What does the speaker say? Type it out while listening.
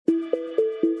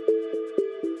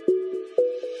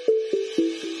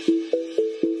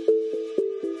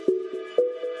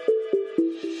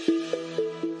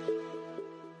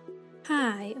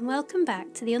Welcome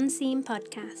back to the Unseen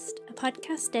Podcast, a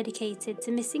podcast dedicated to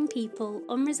missing people,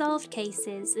 unresolved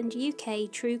cases and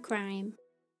UK true crime.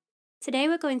 Today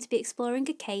we're going to be exploring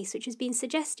a case which has been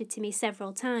suggested to me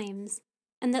several times,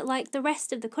 and that, like the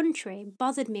rest of the country,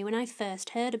 bothered me when I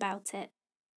first heard about it.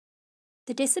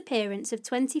 The disappearance of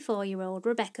 24-year-old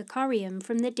Rebecca Coriam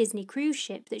from the Disney cruise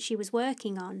ship that she was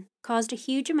working on caused a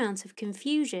huge amount of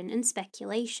confusion and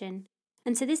speculation,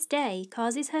 and to this day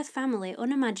causes her family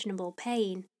unimaginable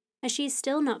pain, as she is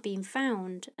still not being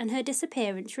found and her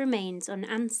disappearance remains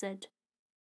unanswered.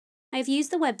 I have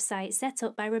used the website set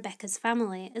up by Rebecca's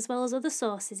family as well as other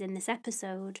sources in this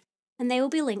episode, and they will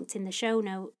be linked in the show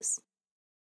notes.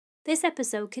 This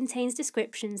episode contains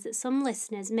descriptions that some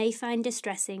listeners may find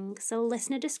distressing, so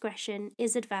listener discretion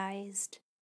is advised.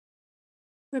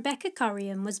 Rebecca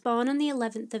Coriam was born on the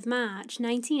 11th of March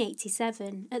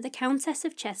 1987 at the Countess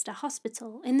of Chester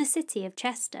Hospital in the city of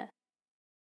Chester.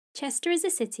 Chester is a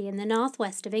city in the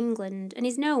northwest of England and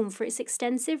is known for its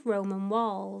extensive Roman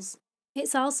walls.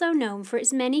 It's also known for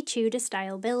its many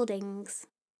Tudor-style buildings.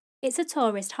 It's a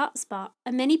tourist hotspot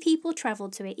and many people travel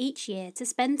to it each year to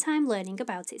spend time learning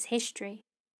about its history.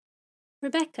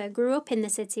 Rebecca grew up in the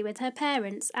city with her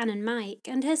parents Anne and Mike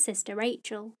and her sister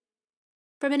Rachel.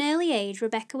 From an early age,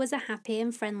 Rebecca was a happy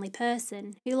and friendly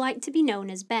person who liked to be known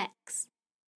as Bex.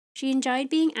 She enjoyed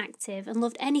being active and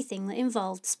loved anything that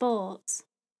involved sports.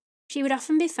 She would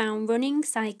often be found running,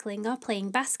 cycling or playing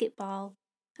basketball,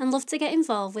 and loved to get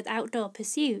involved with outdoor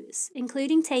pursuits,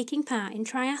 including taking part in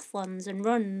triathlons and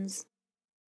runs.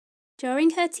 During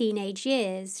her teenage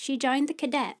years, she joined the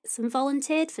cadets and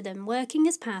volunteered for them, working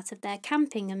as part of their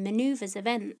camping and manoeuvres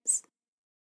events.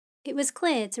 It was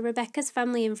clear to Rebecca's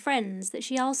family and friends that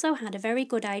she also had a very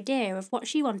good idea of what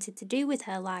she wanted to do with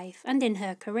her life and in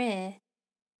her career.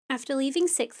 After leaving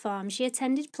sixth form, she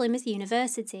attended Plymouth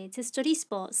University to study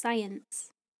sports science.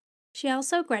 She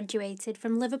also graduated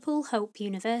from Liverpool Hope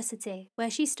University, where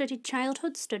she studied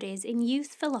childhood studies in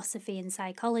youth philosophy and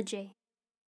psychology.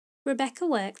 Rebecca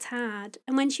worked hard,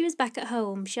 and when she was back at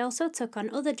home, she also took on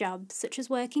other jobs, such as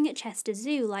working at Chester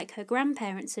Zoo like her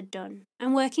grandparents had done,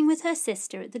 and working with her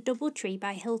sister at the Doubletree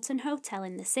by Hilton Hotel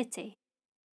in the city.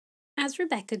 As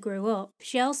Rebecca grew up,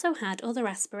 she also had other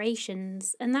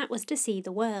aspirations, and that was to see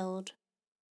the world.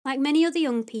 Like many other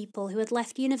young people who had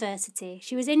left university,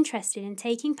 she was interested in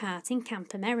taking part in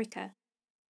Camp America.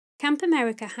 Camp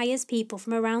America hires people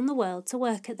from around the world to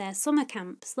work at their summer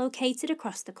camps located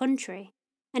across the country,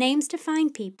 and aims to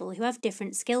find people who have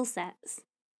different skill sets.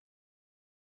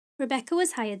 Rebecca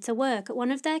was hired to work at one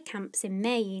of their camps in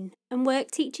Maine and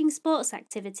worked teaching sports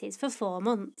activities for 4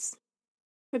 months.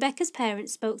 Rebecca's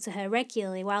parents spoke to her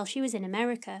regularly while she was in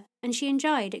America, and she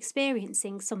enjoyed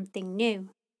experiencing something new.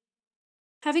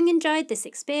 Having enjoyed this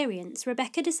experience,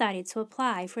 Rebecca decided to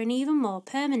apply for an even more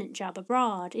permanent job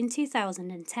abroad in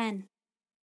 2010.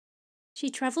 She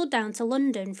travelled down to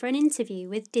London for an interview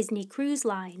with Disney Cruise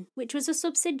Line, which was a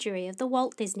subsidiary of the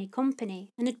Walt Disney Company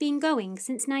and had been going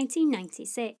since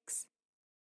 1996.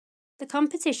 The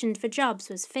competition for jobs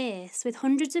was fierce, with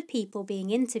hundreds of people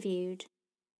being interviewed.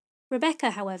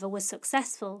 Rebecca, however, was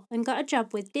successful and got a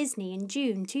job with Disney in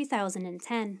June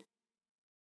 2010.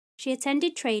 She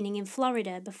attended training in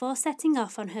Florida before setting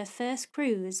off on her first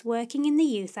cruise, working in the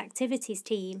youth activities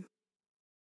team.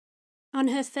 On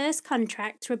her first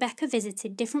contract, Rebecca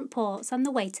visited different ports on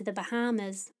the way to the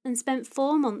Bahamas and spent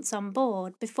 4 months on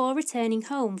board before returning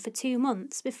home for 2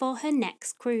 months before her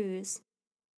next cruise.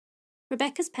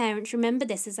 Rebecca's parents remember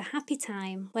this as a happy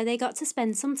time where they got to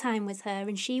spend some time with her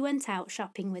and she went out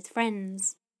shopping with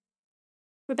friends.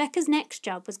 Rebecca's next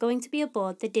job was going to be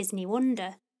aboard the Disney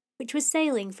Wonder, which was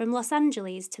sailing from Los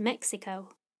Angeles to Mexico.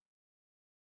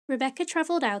 Rebecca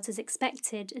travelled out as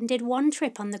expected and did 1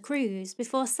 trip on the cruise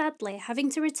before sadly having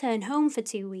to return home for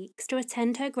 2 weeks to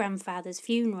attend her grandfather's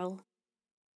funeral.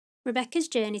 Rebecca's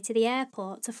journey to the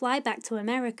airport to fly back to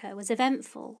America was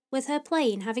eventful, with her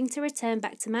plane having to return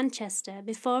back to Manchester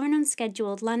before an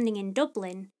unscheduled landing in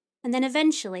Dublin and then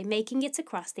eventually making it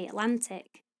across the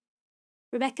Atlantic.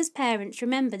 Rebecca's parents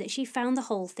remember that she found the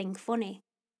whole thing funny,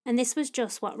 and this was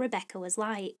just what Rebecca was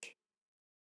like.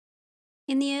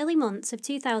 In the early months of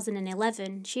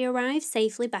 2011, she arrived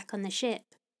safely back on the ship,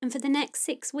 and for the next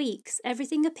 6 weeks,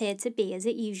 everything appeared to be as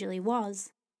it usually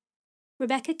was.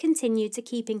 Rebecca continued to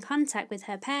keep in contact with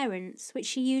her parents, which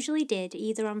she usually did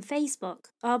either on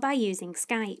Facebook or by using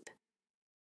Skype.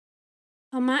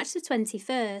 On March the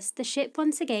 21st, the ship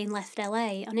once again left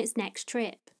LA on its next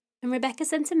trip, and Rebecca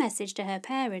sent a message to her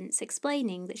parents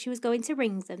explaining that she was going to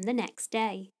ring them the next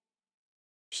day.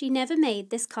 She never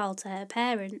made this call to her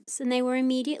parents, and they were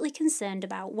immediately concerned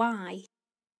about why.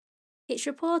 It's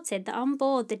reported that on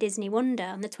board the Disney Wonder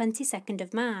on the 22nd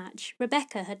of March,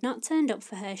 Rebecca had not turned up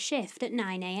for her shift at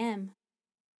 9 a.m.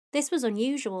 This was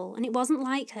unusual, and it wasn't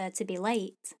like her to be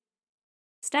late.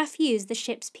 Staff used the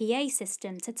ship's PA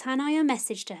system to tannoy a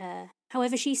message to her,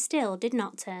 however she still did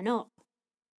not turn up.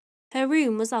 Her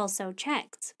room was also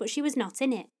checked, but she was not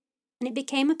in it, and it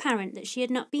became apparent that she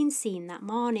had not been seen that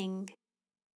morning.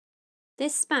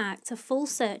 This sparked a full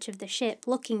search of the ship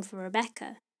looking for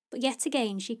Rebecca, but yet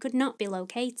again she could not be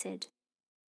located.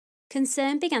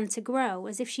 Concern began to grow,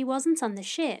 as if she wasn't on the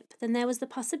ship, then there was the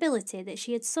possibility that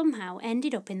she had somehow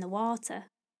ended up in the water.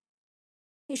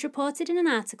 It's reported in an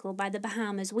article by the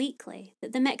Bahamas Weekly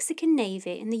that the Mexican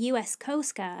Navy and the US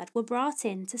Coast Guard were brought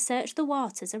in to search the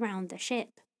waters around the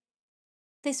ship.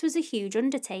 This was a huge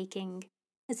undertaking,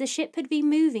 as the ship had been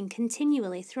moving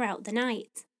continually throughout the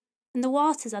night, and the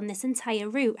waters on this entire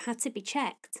route had to be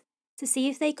checked to see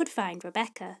if they could find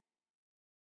Rebecca.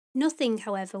 Nothing,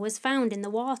 however, was found in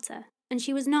the water, and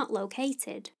she was not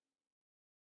located.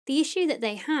 The issue that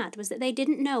they had was that they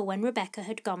didn't know when Rebecca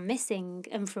had gone missing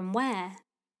and from where,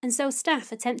 and so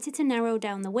staff attempted to narrow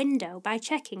down the window by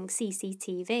checking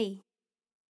CCTV.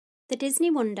 The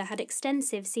Disney Wonder had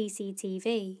extensive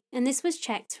CCTV, and this was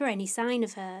checked for any sign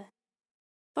of her.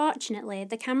 Fortunately,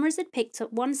 the cameras had picked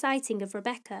up one sighting of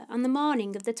Rebecca on the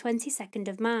morning of the 22nd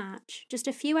of March, just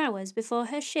a few hours before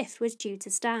her shift was due to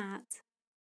start.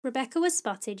 Rebecca was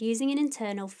spotted using an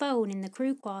internal phone in the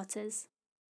crew quarters.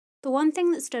 The one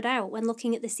thing that stood out when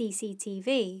looking at the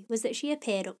CCTV was that she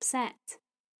appeared upset.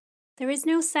 There is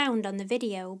no sound on the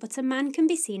video, but a man can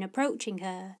be seen approaching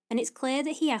her, and it's clear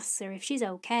that he asks her if she's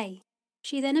okay.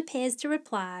 She then appears to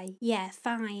reply, "Yeah,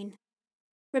 fine."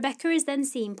 Rebecca is then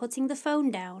seen putting the phone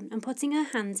down and putting her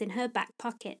hands in her back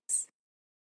pockets.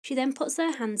 She then puts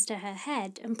her hands to her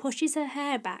head and pushes her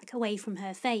hair back away from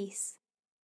her face.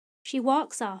 She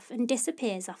walks off and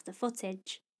disappears off the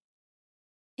footage.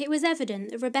 It was evident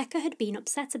that Rebecca had been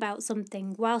upset about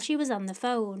something while she was on the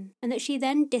phone, and that she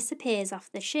then disappears off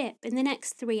the ship in the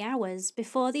next 3 hours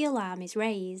before the alarm is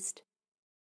raised.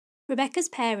 Rebecca's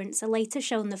parents are later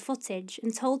shown the footage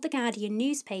and told the Guardian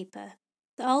newspaper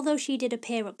that although she did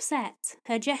appear upset,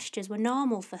 her gestures were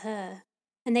normal for her,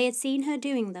 and they had seen her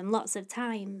doing them lots of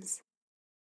times.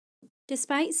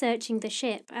 Despite searching the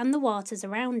ship and the waters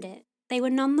around it, they were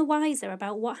none the wiser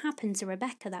about what happened to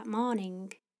Rebecca that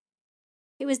morning.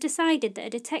 It was decided that a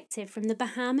detective from the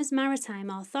Bahamas Maritime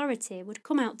Authority would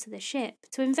come out to the ship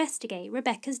to investigate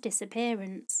Rebecca's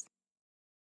disappearance.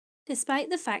 Despite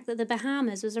the fact that the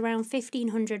Bahamas was around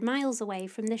 1,500 miles away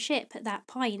from the ship at that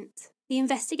point, the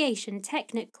investigation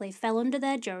technically fell under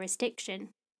their jurisdiction.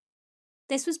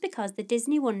 This was because the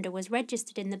Disney Wonder was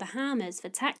registered in the Bahamas for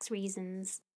tax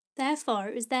reasons, therefore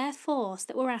it was their force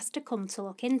that were asked to come to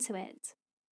look into it.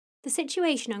 The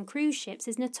situation on cruise ships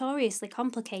is notoriously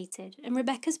complicated, and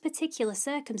Rebecca's particular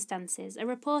circumstances are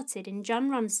reported in John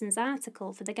Ronson's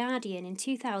article for The Guardian in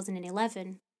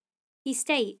 2011. He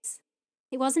states,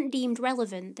 "It wasn't deemed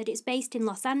relevant that it's based in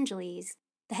Los Angeles,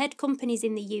 the head company's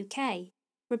in the UK,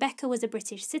 Rebecca was a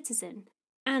British citizen,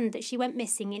 and that she went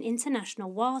missing in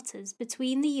international waters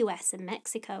between the US and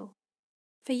Mexico."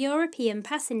 For European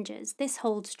passengers, this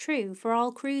holds true for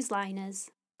all cruise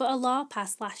liners. But a law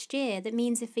passed last year that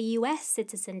means if a US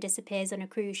citizen disappears on a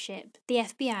cruise ship, the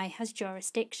FBI has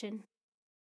jurisdiction.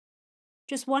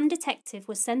 Just one detective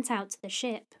was sent out to the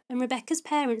ship, and Rebecca's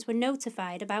parents were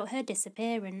notified about her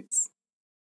disappearance.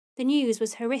 The news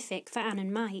was horrific for Anne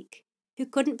and Mike, who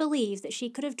couldn't believe that she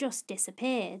could have just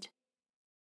disappeared.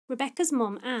 Rebecca's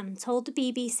mum, Anne, told the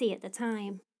BBC at the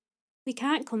time, "We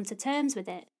can't come to terms with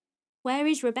it. Where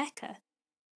is Rebecca?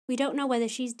 We don't know whether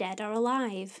she's dead or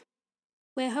alive.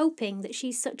 We're hoping that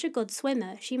she's such a good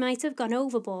swimmer she might have gone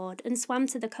overboard and swam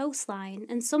to the coastline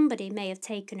and somebody may have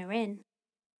taken her in."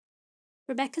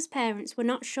 Rebecca's parents were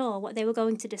not sure what they were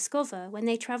going to discover when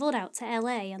they travelled out to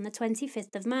LA on the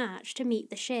 25th of March to meet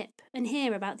the ship and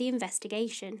hear about the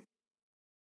investigation.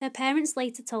 Her parents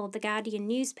later told the Guardian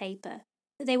newspaper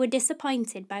that they were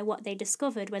disappointed by what they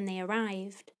discovered when they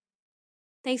arrived.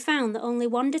 They found that only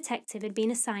one detective had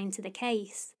been assigned to the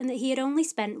case, and that he had only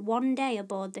spent 1 day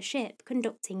aboard the ship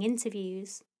conducting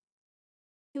interviews.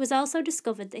 It was also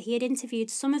discovered that he had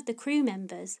interviewed some of the crew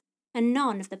members and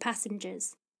none of the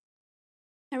passengers.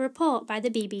 A report by the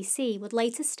BBC would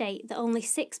later state that only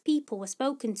 6 people were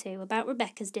spoken to about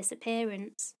Rebecca's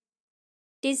disappearance.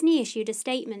 Disney issued a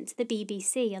statement to the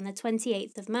BBC on the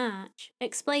 28th of March,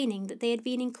 explaining that they had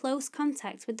been in close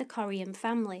contact with the Coriam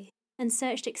family and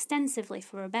searched extensively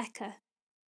for Rebecca.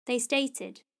 They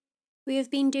stated, "We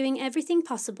have been doing everything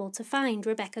possible to find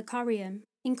Rebecca Coriam.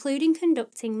 including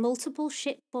conducting multiple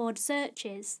shipboard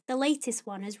searches, the latest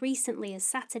one as recently as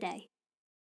Saturday.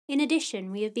 In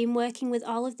addition, we have been working with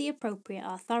all of the appropriate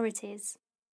authorities.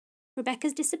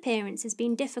 Rebecca's disappearance has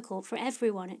been difficult for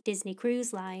everyone at Disney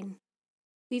Cruise Line.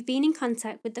 We've been in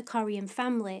contact with the Coriam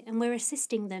family and we're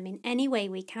assisting them in any way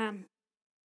we can.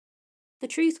 The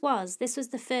truth was, this was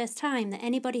the first time that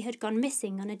anybody had gone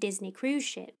missing on a Disney cruise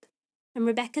ship, and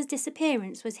Rebecca's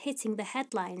disappearance was hitting the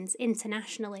headlines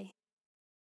internationally.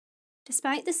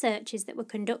 Despite the searches that were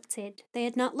conducted, they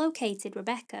had not located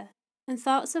Rebecca, and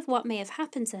thoughts of what may have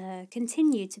happened to her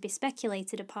continued to be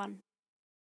speculated upon.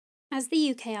 As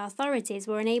the UK authorities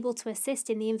were unable to assist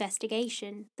in the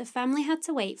investigation, the family had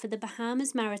to wait for the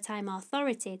Bahamas Maritime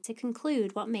Authority to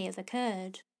conclude what may have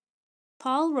occurred.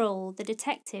 Paul Roll, the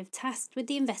detective tasked with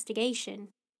the investigation,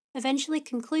 eventually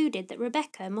concluded that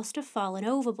Rebecca must have fallen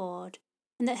overboard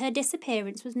and that her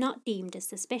disappearance was not deemed as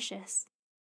suspicious.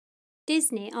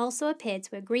 Disney also appeared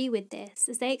to agree with this,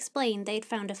 as they explained they'd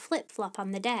found a flip-flop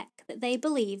on the deck that they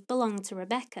believed belonged to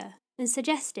Rebecca and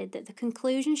suggested that the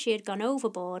conclusion she had gone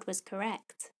overboard was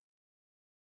correct.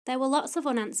 There were lots of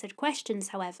unanswered questions,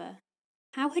 however.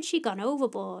 How had she gone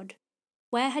overboard?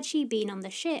 Where had she been on the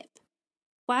ship?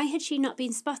 Why had she not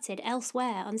been spotted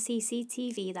elsewhere on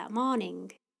CCTV that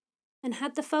morning? And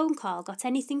had the phone call got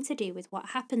anything to do with what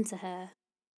happened to her?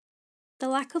 The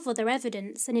lack of other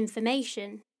evidence and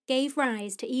information gave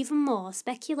rise to even more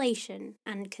speculation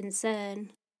and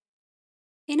concern.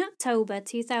 In October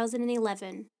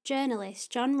 2011,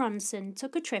 journalist John Ronson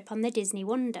took a trip on the Disney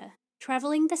Wonder,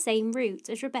 travelling the same route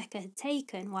as Rebecca had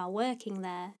taken while working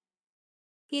there.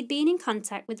 He had been in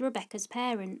contact with Rebecca's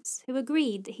parents, who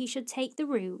agreed that he should take the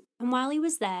route and while he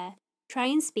was there, try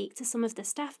and speak to some of the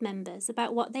staff members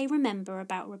about what they remember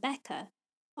about Rebecca,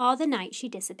 or the night she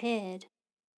disappeared.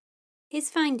 His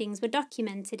findings were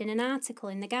documented in an article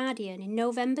in The Guardian in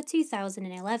November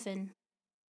 2011.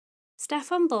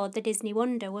 Staff on board the Disney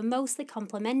Wonder were mostly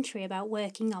complimentary about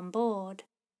working on board,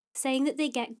 saying that they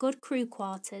get good crew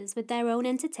quarters with their own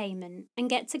entertainment and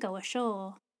get to go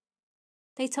ashore.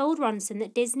 They told Ronson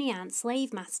that Disney aren't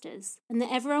slave masters and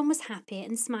that everyone was happy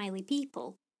and smiley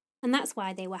people, and that's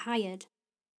why they were hired.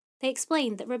 They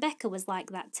explained that Rebecca was like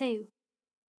that too.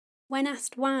 When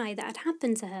asked why that had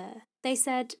happened to her, they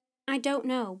said, "I don't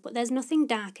know, but there's nothing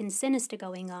dark and sinister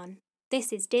going on.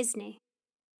 This is Disney."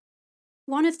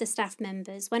 One of the staff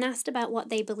members, when asked about what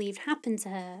they believed happened to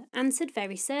her, answered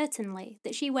very certainly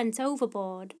that she went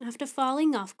overboard after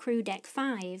falling off crew deck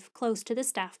 5 close to the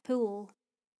staff pool.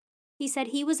 He said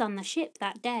he was on the ship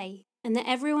that day and that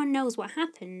everyone knows what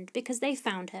happened because they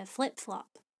found her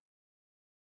flip-flop.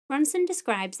 Ronson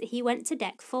describes that he went to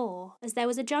deck 4 as there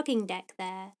was a jogging deck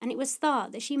there and it was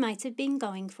thought that she might have been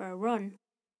going for a run.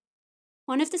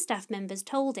 One of the staff members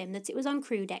told him that it was on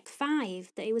crew deck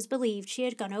 5 that it was believed she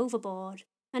had gone overboard,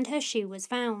 and her shoe was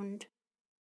found.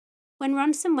 When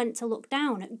Ronson went to look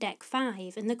down at deck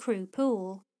 5 and the crew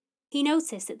pool, he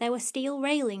noticed that there were steel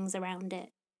railings around it,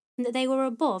 and that they were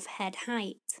above head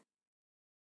height.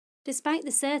 Despite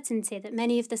the certainty that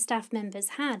many of the staff members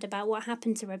had about what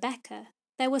happened to Rebecca,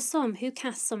 there were some who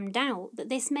cast some doubt that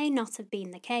this may not have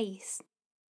been the case.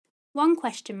 One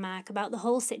question mark about the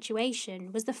whole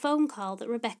situation was the phone call that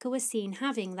Rebecca was seen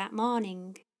having that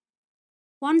morning.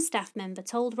 One staff member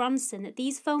told Ronson that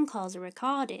these phone calls are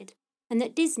recorded and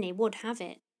that Disney would have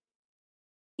it.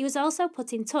 He was also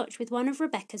put in touch with one of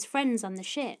Rebecca's friends on the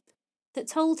ship that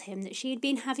told him that she had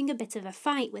been having a bit of a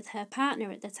fight with her partner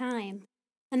at the time,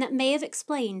 and that may have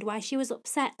explained why she was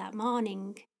upset that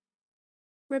morning.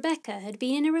 Rebecca had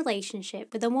been in a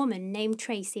relationship with a woman named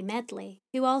Tracy Medley,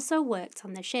 who also worked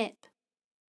on the ship.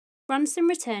 Ronson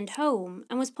returned home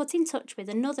and was put in touch with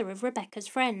another of Rebecca's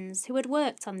friends who had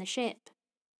worked on the ship.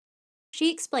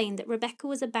 She explained that Rebecca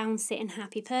was a bouncy and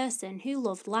happy person who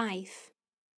loved life.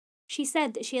 She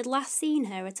said that she had last seen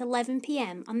her at 11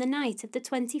 p.m. on the night of the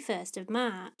 21st of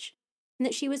March, and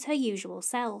that she was her usual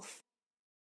self.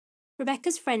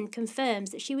 Rebecca's friend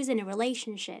confirms that she was in a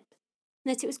relationship,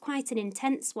 and that it was quite an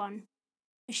intense one,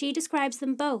 as she describes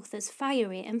them both as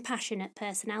fiery and passionate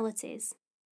personalities.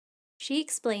 She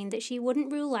explained that she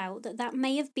wouldn't rule out that that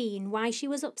may have been why she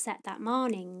was upset that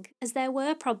morning, as there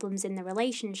were problems in the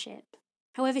relationship.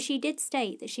 However, she did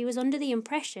state that she was under the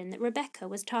impression that Rebecca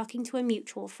was talking to a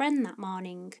mutual friend that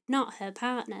morning, not her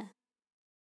partner.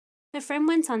 Her friend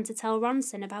went on to tell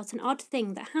Ronson about an odd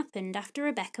thing that happened after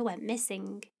Rebecca went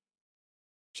missing.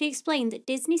 She explained that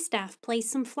Disney staff placed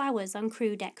some flowers on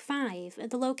crew deck 5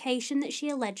 at the location that she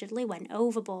allegedly went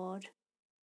overboard.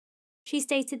 She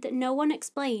stated that no one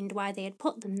explained why they had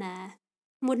put them there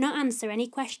and would not answer any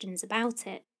questions about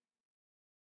it.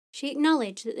 She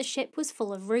acknowledged that the ship was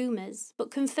full of rumours, but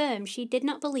confirmed she did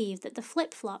not believe that the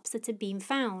flip-flops that had been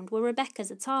found were Rebecca's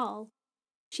at all.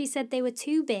 She said they were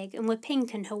too big and were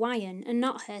pink and Hawaiian and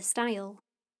not her style.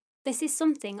 This is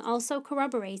something also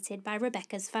corroborated by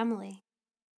Rebecca's family.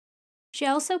 She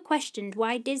also questioned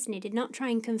why Disney did not try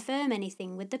and confirm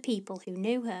anything with the people who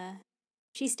knew her.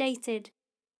 She stated,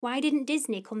 "Why didn't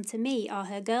Disney come to me or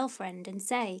her girlfriend and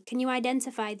say, 'Can you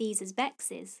identify these as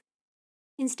Bex's?'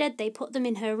 Instead, they put them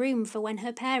in her room for when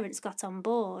her parents got on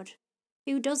board.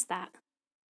 Who does that?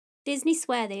 Disney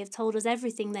swear they have told us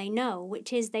everything they know,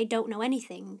 which is they don't know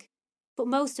anything. But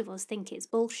most of us think it's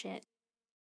bullshit.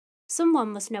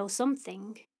 Someone must know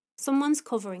something. Someone's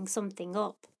covering something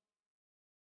up."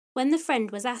 When the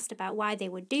friend was asked about why they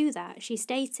would do that, she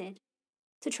stated,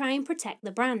 "To try and protect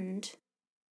the brand.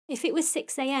 If it was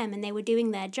 6 a.m. and they were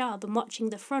doing their job and watching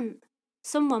the front,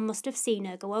 someone must have seen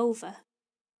her go over.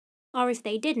 Or if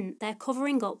they didn't, they're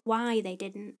covering up why they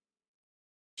didn't."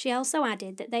 She also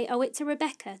added that they owe it to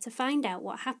Rebecca to find out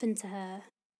what happened to her.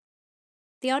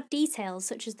 The odd details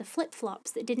such as the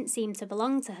flip-flops that didn't seem to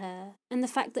belong to her, and the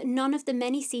fact that none of the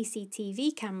many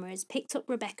CCTV cameras picked up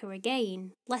Rebecca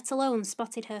again, let alone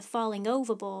spotted her falling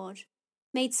overboard,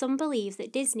 made some believe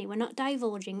that Disney were not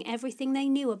divulging everything they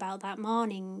knew about that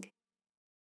morning.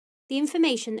 The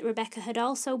information that Rebecca had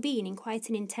also been in quite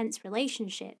an intense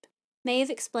relationship may have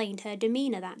explained her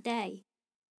demeanour that day,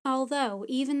 although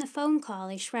even the phone call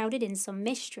is shrouded in some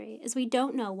mystery as we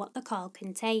don't know what the call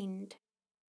contained.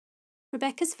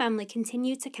 Rebecca's family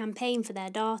continued to campaign for their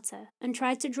daughter and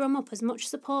tried to drum up as much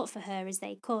support for her as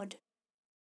they could.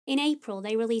 In April,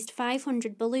 they released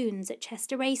 500 balloons at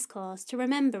Chester Racecourse to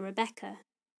remember Rebecca,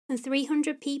 and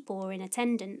 300 people were in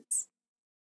attendance.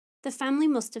 The family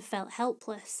must have felt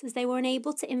helpless as they were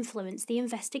unable to influence the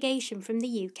investigation from the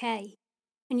UK,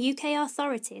 and UK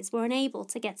authorities were unable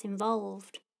to get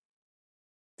involved.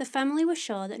 The family were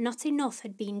sure that not enough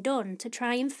had been done to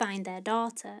try and find their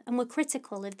daughter and were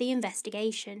critical of the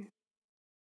investigation.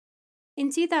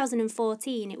 In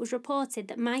 2014, it was reported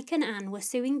that Mike and Anne were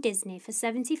suing Disney for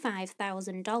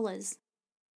 $75,000.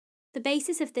 The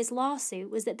basis of this lawsuit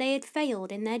was that they had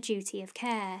failed in their duty of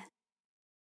care.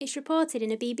 It's reported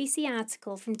in a BBC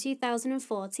article from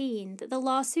 2014 that the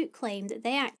lawsuit claimed that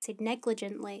they acted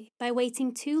negligently by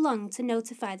waiting too long to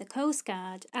notify the Coast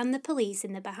Guard and the police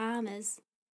in the Bahamas.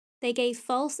 They gave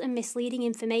false and misleading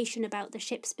information about the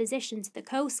ship's position to the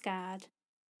Coast Guard.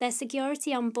 Their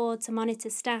security on board to monitor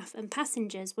staff and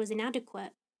passengers was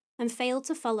inadequate, and failed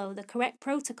to follow the correct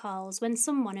protocols when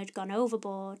someone had gone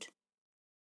overboard.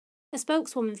 A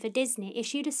spokeswoman for Disney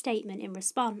issued a statement in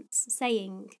response,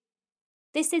 saying,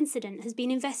 "This incident has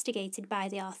been investigated by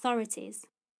the authorities.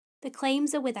 The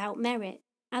claims are without merit,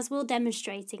 as we'll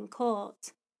demonstrate in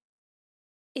court."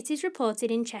 It is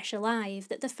reported in Cheshire Live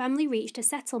that the family reached a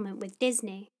settlement with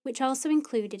Disney, which also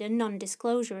included a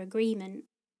non-disclosure agreement.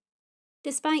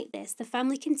 Despite this, the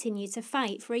family continued to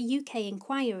fight for a UK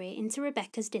inquiry into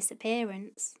Rebecca's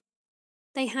disappearance.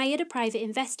 They hired a private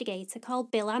investigator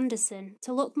called Bill Anderson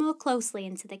to look more closely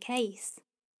into the case.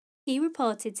 He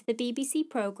reported to the BBC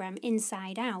programme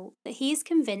Inside Out that he is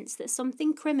convinced that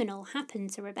something criminal happened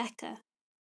to Rebecca.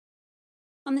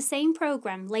 On the same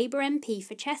programme, Labour MP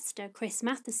for Chester, Chris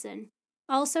Matheson,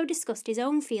 also discussed his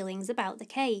own feelings about the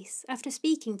case after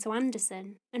speaking to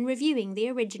Anderson and reviewing the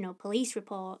original police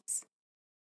reports.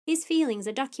 His feelings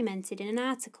are documented in an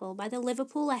article by the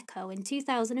Liverpool Echo in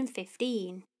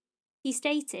 2015. He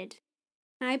stated,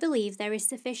 "I believe there is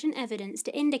sufficient evidence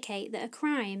to indicate that a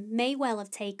crime may well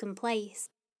have taken place.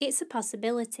 It's a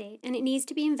possibility, and it needs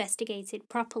to be investigated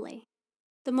properly.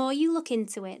 The more you look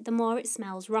into it, the more it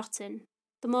smells rotten.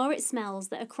 The more it smells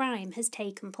that a crime has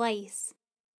taken place.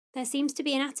 There seems to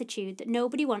be an attitude that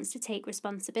nobody wants to take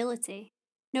responsibility.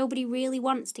 Nobody really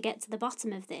wants to get to the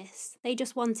bottom of this, they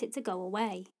just want it to go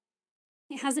away.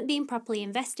 It hasn't been properly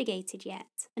investigated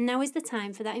yet, and now is the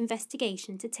time for that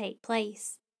investigation to take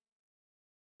place."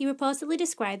 He reportedly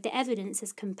described the evidence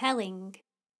as compelling,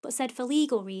 but said for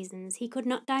legal reasons he could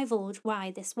not divulge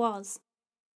why this was.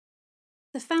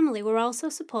 The family were also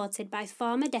supported by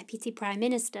former Deputy Prime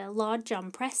Minister Lord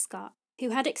John Prescott,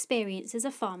 who had experience as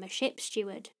a former ship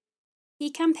steward. He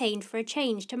campaigned for a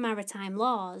change to maritime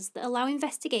laws that allow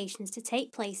investigations to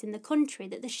take place in the country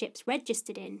that the ship's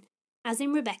registered in, as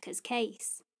in Rebecca's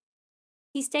case.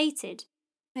 He stated,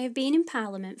 "I have been in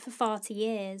Parliament for 40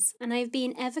 years, and I have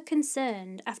been ever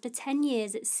concerned, after 10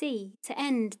 years at sea, to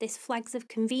end this flags of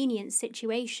convenience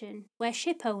situation where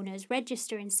ship owners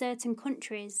register in certain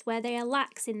countries where they are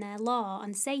lax in their law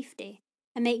on safety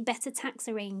and make better tax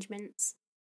arrangements.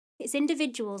 It's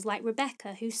individuals like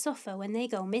Rebecca who suffer when they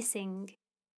go missing."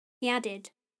 He added,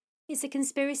 It's a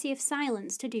conspiracy of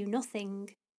silence to do nothing.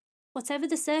 Whatever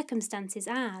the circumstances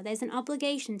are, there's an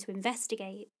obligation to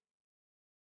investigate.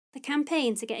 The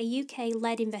campaign to get a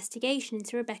UK-led investigation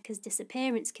into Rebecca's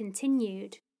disappearance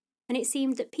continued, and it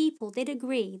seemed that people did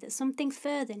agree that something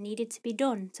further needed to be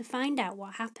done to find out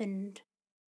what happened.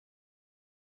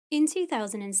 In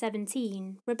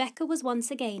 2017, Rebecca was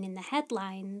once again in the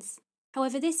headlines.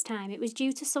 However, this time it was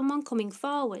due to someone coming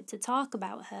forward to talk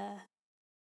about her.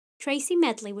 Tracy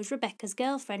Medley was Rebecca's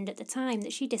girlfriend at the time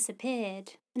that she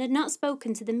disappeared, and had not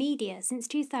spoken to the media since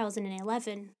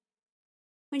 2011.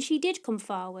 When she did come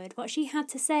forward, what she had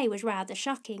to say was rather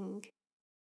shocking.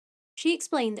 She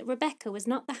explained that Rebecca was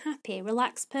not the happy,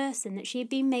 relaxed person that she had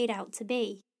been made out to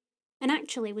be, and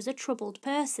actually was a troubled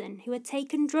person who had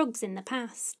taken drugs in the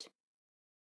past.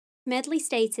 Medley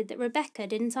stated that Rebecca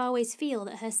didn't always feel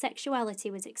that her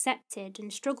sexuality was accepted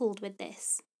and struggled with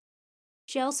this.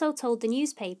 She also told the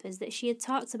newspapers that she had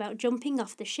talked about jumping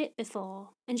off the ship before,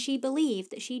 and she believed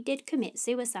that she did commit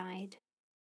suicide.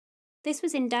 This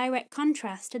was in direct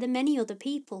contrast to the many other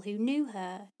people who knew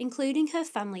her, including her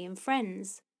family and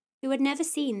friends, who had never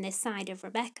seen this side of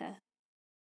Rebecca.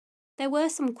 There were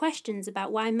some questions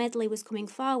about why Medley was coming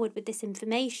forward with this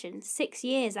information 6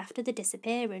 years after the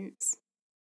disappearance.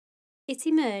 It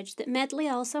emerged that Medley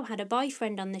also had a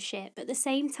boyfriend on the ship at the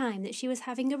same time that she was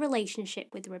having a relationship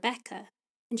with Rebecca,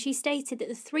 and she stated that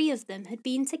the three of them had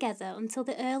been together until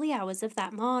the early hours of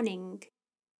that morning.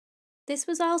 This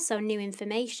was also new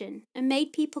information, and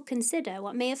made people consider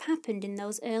what may have happened in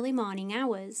those early morning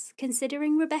hours,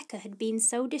 considering Rebecca had been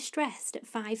so distressed at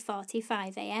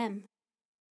 5:45 a.m.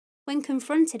 When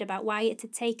confronted about why it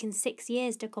had taken 6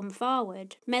 years to come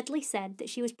forward, Medley said that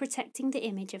she was protecting the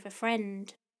image of a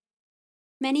friend.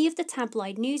 Many of the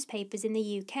tabloid newspapers in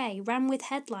the UK ran with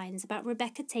headlines about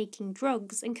Rebecca taking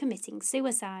drugs and committing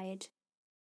suicide.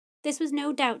 This was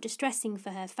no doubt distressing for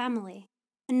her family,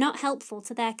 and not helpful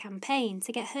to their campaign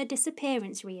to get her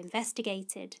disappearance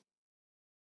reinvestigated.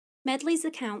 Medley's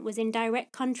account was in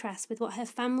direct contrast with what her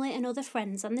family and other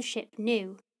friends on the ship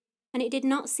knew, and it did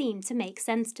not seem to make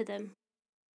sense to them.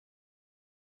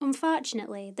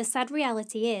 Unfortunately, the sad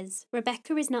reality is,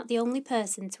 Rebecca is not the only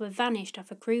person to have vanished off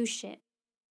a cruise ship.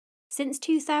 Since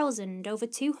 2000, over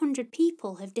 200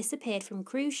 people have disappeared from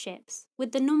cruise ships,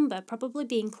 with the number probably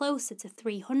being closer to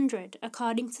 300,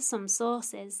 according to some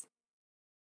sources.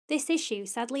 This issue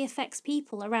sadly affects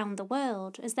people around the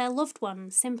world as their loved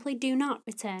ones simply do not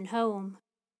return home.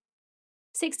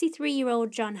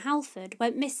 63-year-old John Halford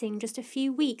went missing just a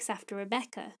few weeks after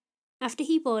Rebecca, after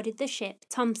he boarded the ship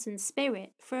Thompson's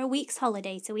Spirit for a week's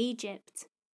holiday to Egypt.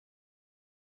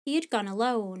 He had gone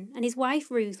alone, and his wife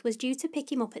Ruth was due to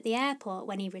pick him up at the airport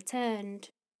when he returned.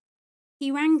 He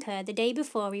rang her the day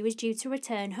before he was due to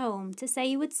return home to say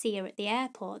he would see her at the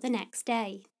airport the next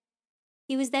day.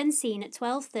 He was then seen at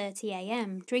 12:30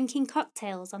 a.m. drinking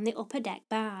cocktails on the upper deck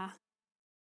bar.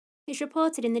 It's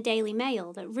reported in the Daily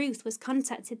Mail that Ruth was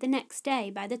contacted the next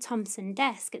day by the Thompson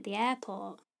desk at the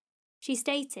airport. She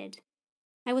stated,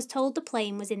 "I was told the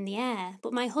plane was in the air,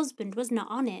 but my husband was not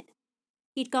on it.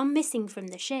 He'd gone missing from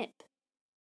the ship.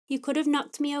 You could have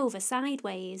knocked me over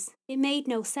sideways. It made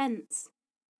no sense.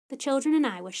 The children and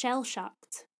I were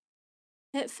shell-shocked.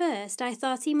 At first, I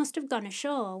thought he must have gone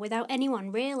ashore without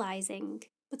anyone realising,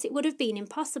 but it would have been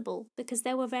impossible because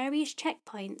there were various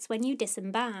checkpoints when you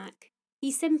disembark.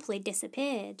 He simply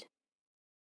disappeared."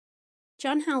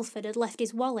 John Halford had left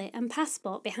his wallet and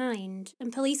passport behind,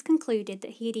 and police concluded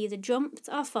that he had either jumped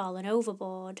or fallen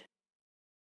overboard.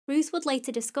 Ruth would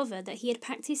later discover that he had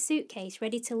packed his suitcase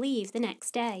ready to leave the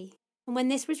next day, and when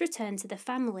this was returned to the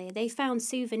family, they found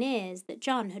souvenirs that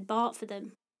John had bought for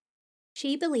them.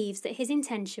 She believes that his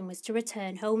intention was to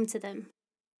return home to them.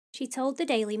 She told the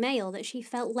Daily Mail that she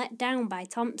felt let down by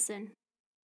Thompson.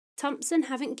 "Thompson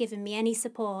haven't given me any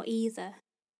support either.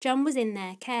 John was in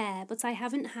their care, but I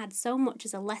haven't had so much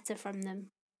as a letter from them."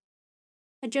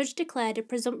 A judge declared a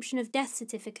presumption of death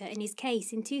certificate in his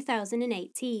case in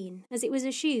 2018, as it was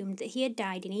assumed that he had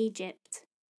died in Egypt.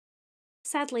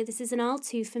 Sadly, this is an all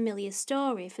too familiar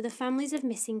story for the families of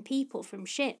missing people from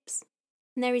ships,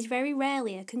 and there is very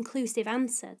rarely a conclusive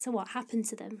answer to what happened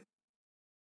to them.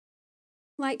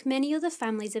 Like many other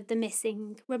families of the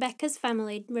missing, Rebecca's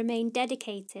family remained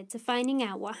dedicated to finding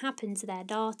out what happened to their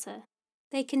daughter.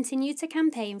 They continued to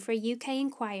campaign for a UK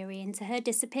inquiry into her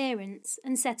disappearance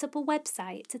and set up a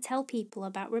website to tell people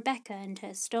about Rebecca and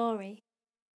her story.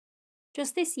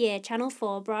 Just this year, Channel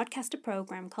 4 broadcast a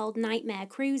programme called Nightmare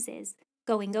Cruises,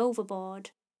 Going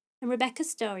Overboard, and Rebecca's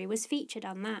story was featured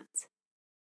on that.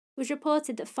 It was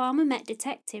reported that former Met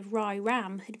Detective Roy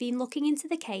Ram had been looking into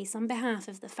the case on behalf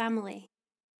of the family.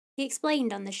 He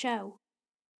explained on the show.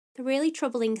 The really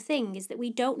troubling thing is that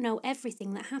we don't know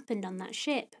everything that happened on that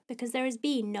ship because there has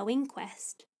been no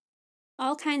inquest.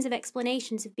 All kinds of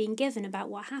explanations have been given about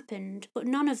what happened, but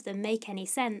none of them make any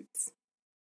sense.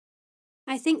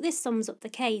 I think this sums up the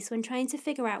case when trying to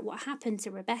figure out what happened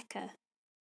to Rebecca.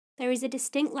 There is a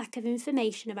distinct lack of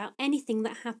information about anything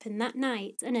that happened that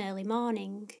night and early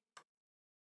morning.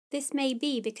 This may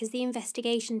be because the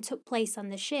investigation took place on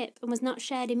the ship and was not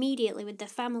shared immediately with the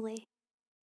family.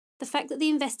 The fact that the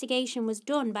investigation was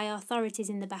done by authorities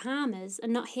in the Bahamas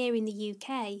and not here in the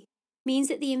UK means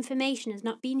that the information has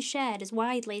not been shared as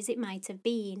widely as it might have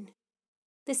been.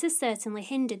 This has certainly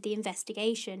hindered the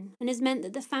investigation and has meant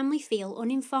that the family feel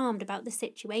uninformed about the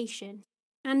situation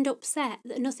and upset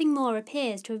that nothing more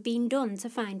appears to have been done to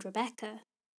find Rebecca.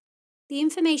 The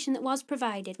information that was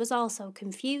provided was also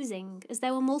confusing, as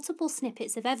there were multiple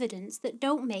snippets of evidence that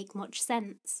don't make much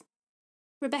sense.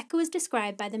 Rebecca was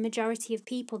described by the majority of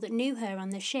people that knew her on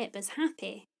the ship as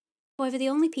happy. However, the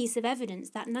only piece of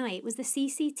evidence that night was the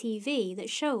CCTV that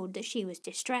showed that she was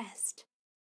distressed.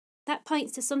 That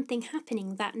points to something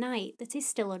happening that night that is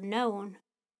still unknown.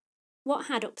 What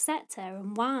had upset her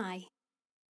and why?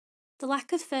 The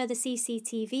lack of further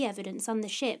CCTV evidence on the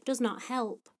ship does not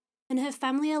help, and her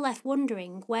family are left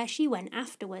wondering where she went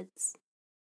afterwards.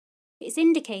 It's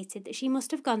indicated that she must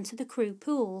have gone to the crew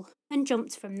pool and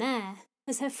jumped from there,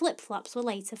 as her flip-flops were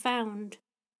later found.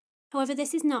 However,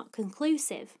 this is not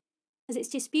conclusive, as it's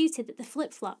disputed that the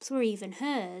flip-flops were even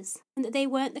hers, and that they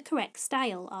weren't the correct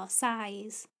style or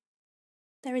size.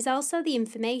 There is also the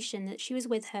information that she was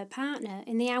with her partner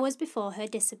in the hours before her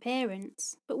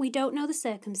disappearance, but we don't know the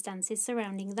circumstances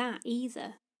surrounding that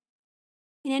either.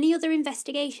 In any other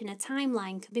investigation, a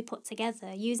timeline could be put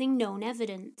together using known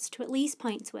evidence to at least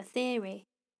point to a theory,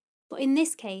 but in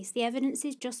this case, the evidence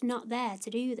is just not there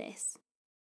to do this.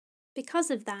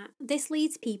 Because of that, this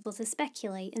leads people to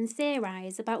speculate and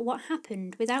theorise about what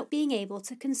happened without being able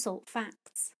to consult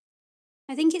facts.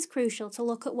 I think it's crucial to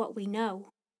look at what we know.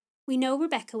 We know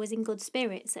Rebecca was in good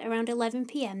spirits at around 11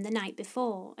 p.m. the night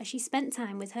before, as she spent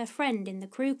time with her friend in the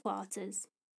crew quarters.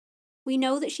 We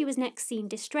know that she was next seen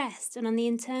distressed and on the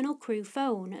internal crew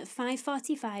phone at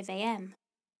 5:45 a.m.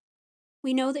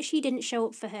 We know that she didn't show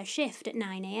up for her shift at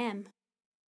 9 a.m.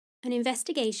 An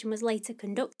investigation was later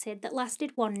conducted that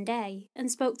lasted 1 day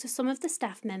and spoke to some of the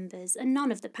staff members and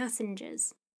none of the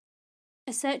passengers.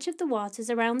 A search of the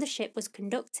waters around the ship was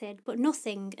conducted, but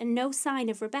nothing and no sign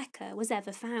of Rebecca was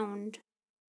ever found.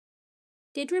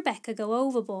 Did Rebecca go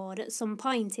overboard at some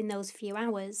point in those few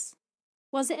hours?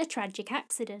 Was it a tragic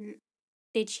accident?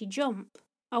 Did she jump?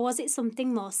 Or was it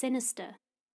something more sinister?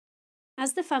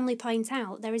 As the family point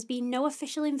out, there has been no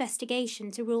official investigation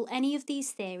to rule any of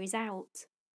these theories out,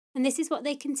 and this is what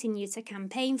they continue to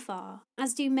campaign for,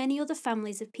 as do many other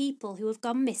families of people who have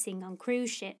gone missing on cruise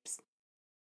ships.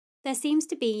 There seems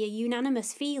to be a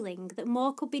unanimous feeling that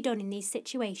more could be done in these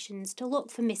situations to look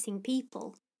for missing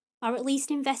people, or at least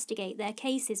investigate their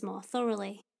cases more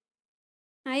thoroughly.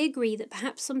 I agree that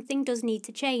perhaps something does need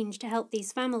to change to help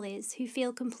these families who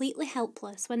feel completely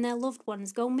helpless when their loved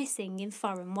ones go missing in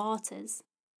foreign waters.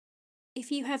 If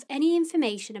you have any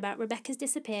information about Rebecca's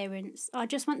disappearance or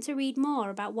just want to read more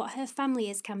about what her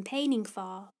family is campaigning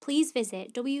for, please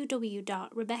visit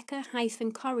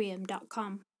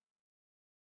www.rebecca-coriam.com.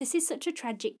 This is such a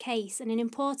tragic case and an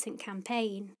important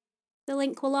campaign. The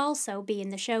link will also be in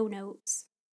the show notes.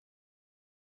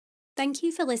 Thank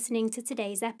you for listening to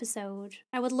today's episode.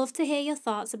 I would love to hear your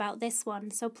thoughts about this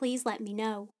one, so please let me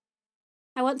know.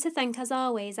 I want to thank, as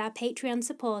always, our Patreon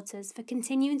supporters for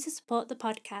continuing to support the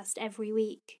podcast every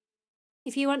week.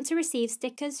 If you want to receive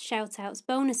stickers, shoutouts,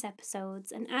 bonus episodes,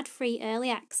 and ad-free early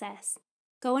access,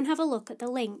 go and have a look at the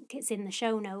link, it's in the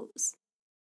show notes.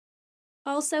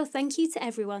 Also, thank you to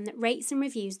everyone that rates and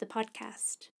reviews the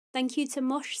podcast. Thank you to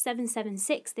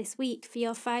Mush776 this week for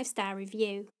your 5-star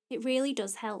review. It really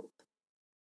does help.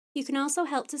 You can also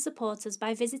help to support us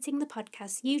by visiting the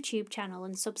podcast's YouTube channel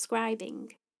and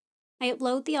subscribing. I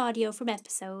upload the audio from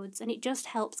episodes and it just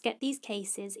helps get these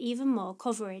cases even more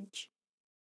coverage.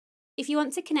 If you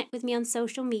want to connect with me on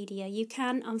social media, you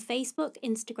can on Facebook,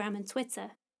 Instagram and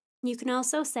Twitter. You can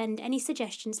also send any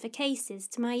suggestions for cases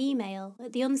to my email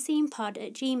at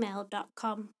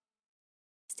theunseenpod@gmail.com.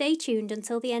 Stay tuned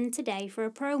until the end today for a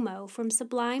promo from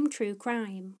Sublime True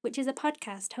Crime, which is a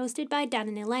podcast hosted by Dan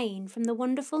and Elaine from the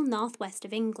wonderful northwest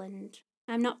of England.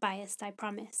 I'm not biased, I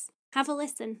promise. Have a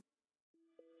listen.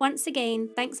 Once again,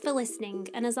 thanks for listening,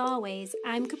 and as always,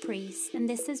 I'm Caprice, and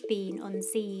this has been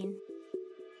Unseen.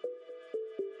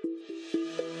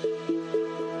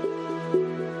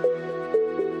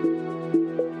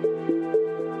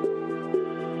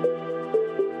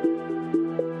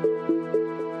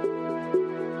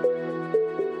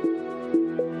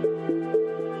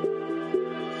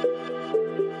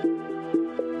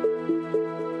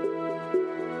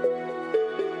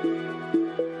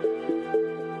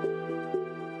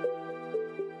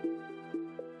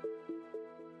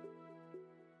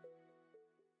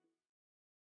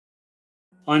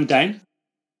 I'm Dan.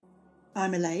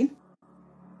 I'm Elaine.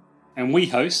 And we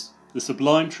host the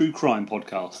Sublime True Crime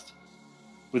podcast.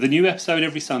 With a new episode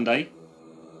every Sunday.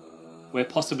 We're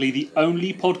possibly the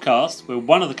only podcast where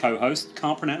one of the co-hosts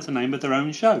can't pronounce the name of their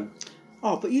own show.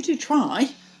 Oh, but you do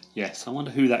try. Yes, I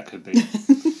wonder who that could be.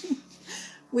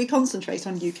 We concentrate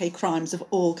on UK crimes of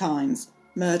all kinds.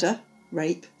 Murder,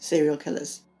 rape, serial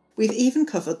killers. We've even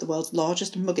covered the world's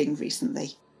largest mugging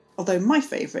recently. Although my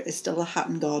favourite is still a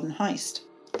Hatton Garden heist.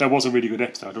 That was a really good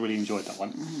episode. I really enjoyed that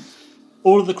one.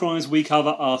 All of the crimes we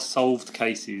cover are solved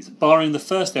cases, barring the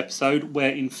first episode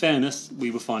where, in fairness,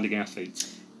 we were finding our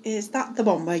feet. Is that the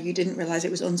one where you didn't realise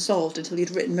it was unsolved until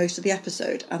you'd written most of the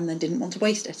episode and then didn't want to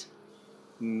waste it?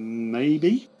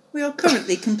 Maybe. We are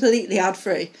currently completely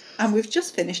ad-free, and we've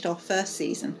just finished our first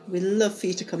season. We'd love for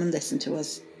you to come and listen to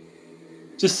us.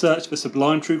 Just search for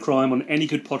Sublime True Crime on any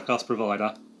good podcast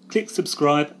provider, click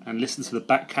subscribe and listen to the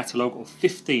back catalogue of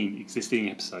 15 existing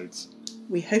episodes.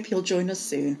 We hope you'll join us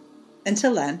soon.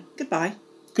 Until then, goodbye.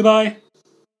 Goodbye.